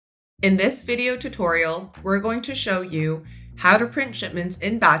In this video tutorial, we're going to show you how to print shipments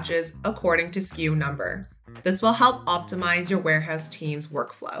in batches according to SKU number. This will help optimize your warehouse team's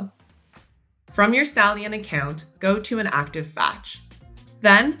workflow. From your Stallion account, go to an active batch.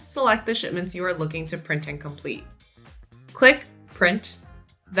 Then select the shipments you are looking to print and complete. Click Print,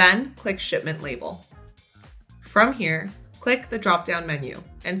 then click Shipment Label. From here, click the drop-down menu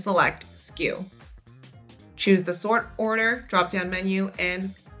and select SKU. Choose the Sort Order drop-down menu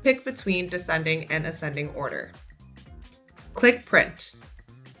and pick between descending and ascending order. Click Print.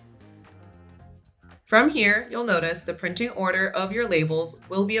 From here, you'll notice the printing order of your labels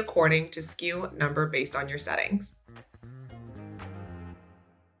will be according to SKU number based on your settings.